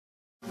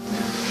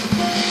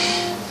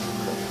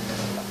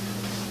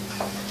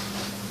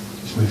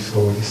Just move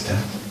forward a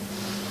step.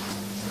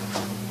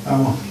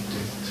 Oh, 1,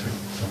 2, 3,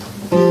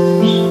 4.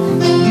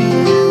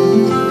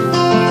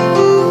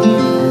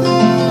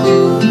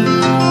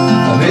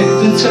 Amid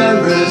the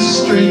terraced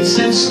streets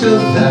it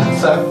stood, that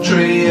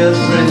factory of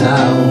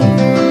renown.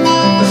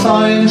 The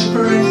finest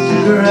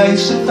printed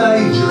race of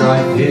page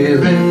right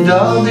here in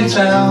Derby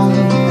town.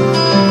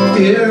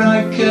 Here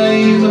I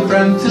came,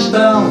 apprentice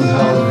bound,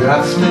 hard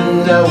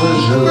grafting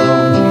hours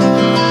alone,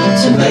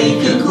 to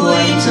make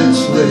acquaintance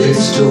with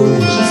its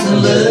tools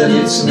and learn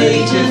its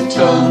native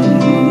tongue.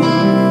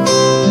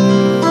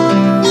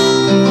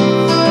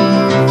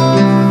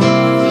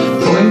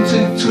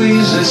 Pointed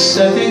tweezers,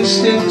 setting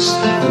sticks,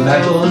 the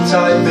metal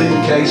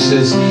typing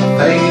cases,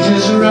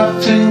 pages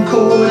wrapped in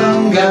cord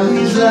on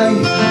galleys lay,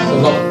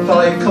 locked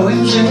by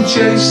coins and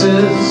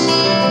chasers.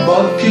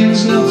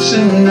 Bodkins, nuts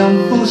and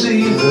numples,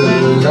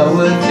 either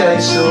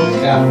lowercase or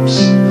caps.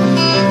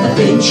 A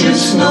pinch of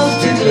snuff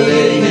to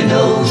clear your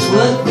nose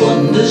worked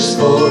wonders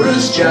for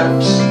us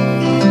chaps.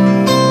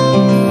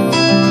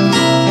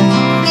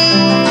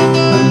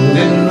 And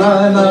in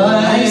my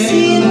mind I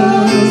see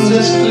those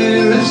as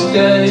clear as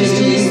day, just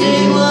as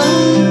they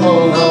were,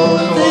 all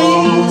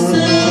those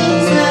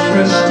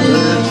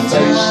remembered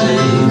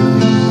faces.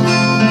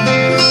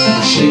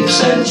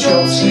 Sheepshead,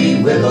 Chopsy,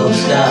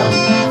 Wibbles down,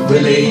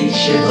 Willie,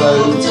 Shippo,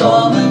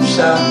 Tom and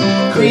Sam,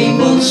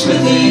 Cream and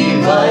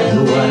Smithy by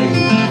the way,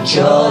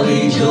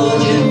 Charlie,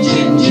 George and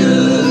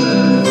Ginger.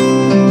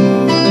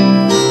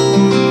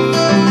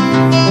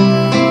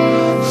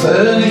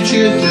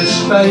 Furniture to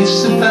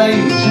space a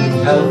page and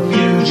help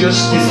you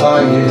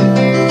justify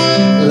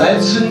it.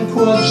 Leads and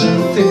quads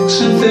and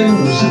thicks and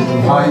things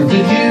and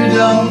minded you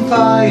don't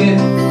buy it.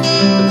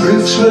 The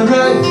proofs were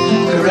read,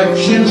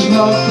 corrections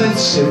marked with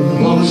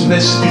symbols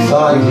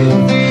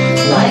mystifying,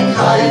 like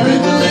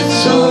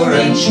hieroglyphs or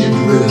ancient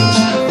runes,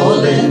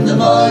 all in the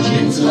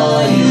margins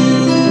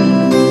lying.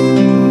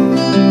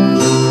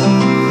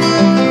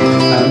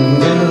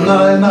 And in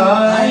my mind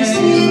I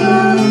see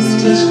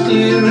those as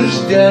clear as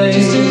day,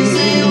 just as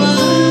they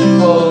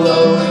were, all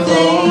those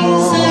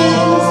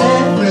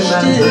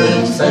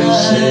remembered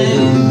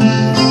faces.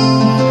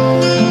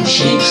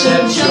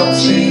 Sheepshead,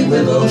 Chopsy,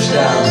 Wibbles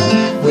down,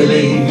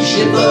 Willie,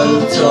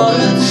 Shippo, Tom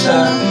and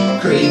Sam,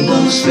 Cream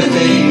and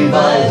Smithy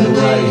by the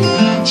way,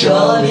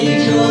 Charlie,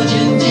 George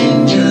and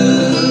Ginger.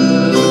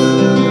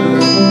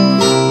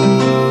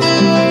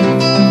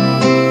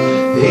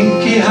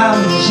 Inky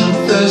hands and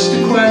thirst to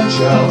quench,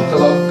 our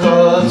clock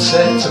card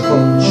set to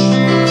punch.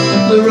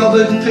 The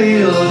Robert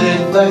Peel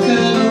did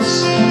beckon us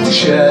to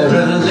share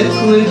a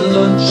liquid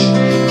lunch.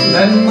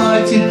 Then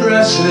mighty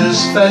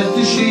presses fed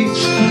the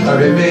sheets,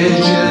 our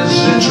images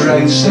are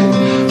tracing,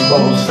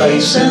 bold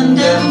face and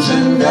M's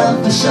and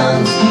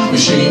ampersands,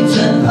 machines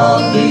and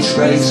heartbeats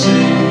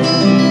racing.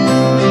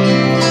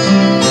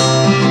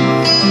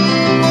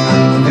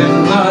 And in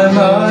my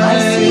mind I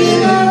see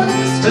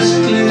those as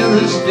clear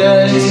as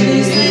day,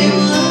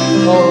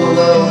 all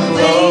those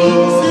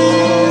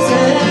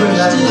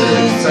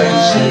remembered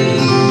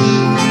faces.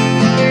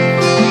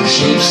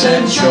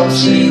 Sheepshead,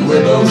 Chopsy,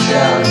 Wibbles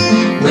down,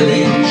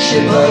 Willie,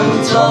 Shippo,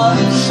 Tom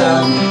and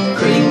Sam,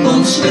 Cream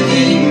and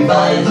Smithy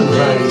by the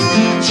way,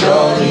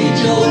 Charlie,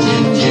 George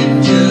and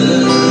Ginger.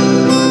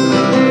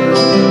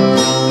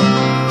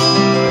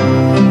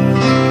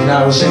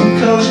 Now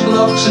Zinco's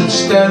blocks and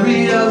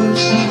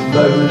stereos,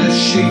 bonus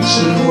sheets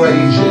and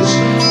wages,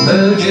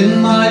 merge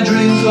in my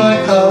dreams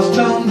like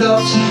half-tone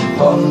dots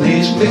on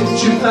these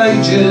picture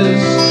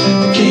pages.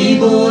 A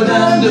keyboard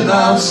and a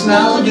mouse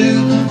now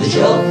do the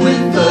job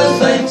with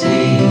perfect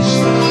ease.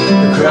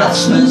 The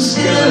craftsman's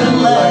skill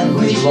and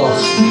language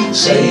lost,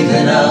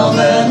 saving our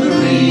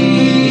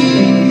memories.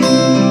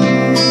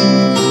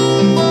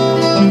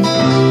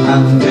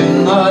 And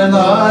in my mind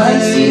I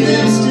see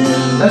them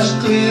still as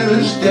clear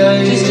as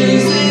day, just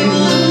as they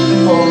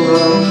were, all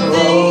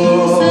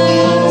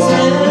those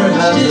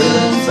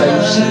remembered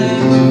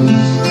faces.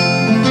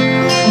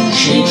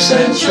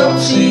 Sheepshead,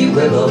 Chopsy,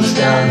 Wibbles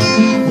down,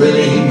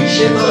 Willie,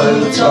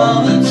 Shippo,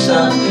 Tom and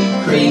Sam,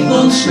 Cream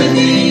and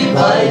Smithy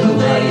by the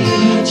way,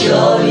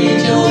 Charlie,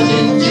 George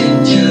and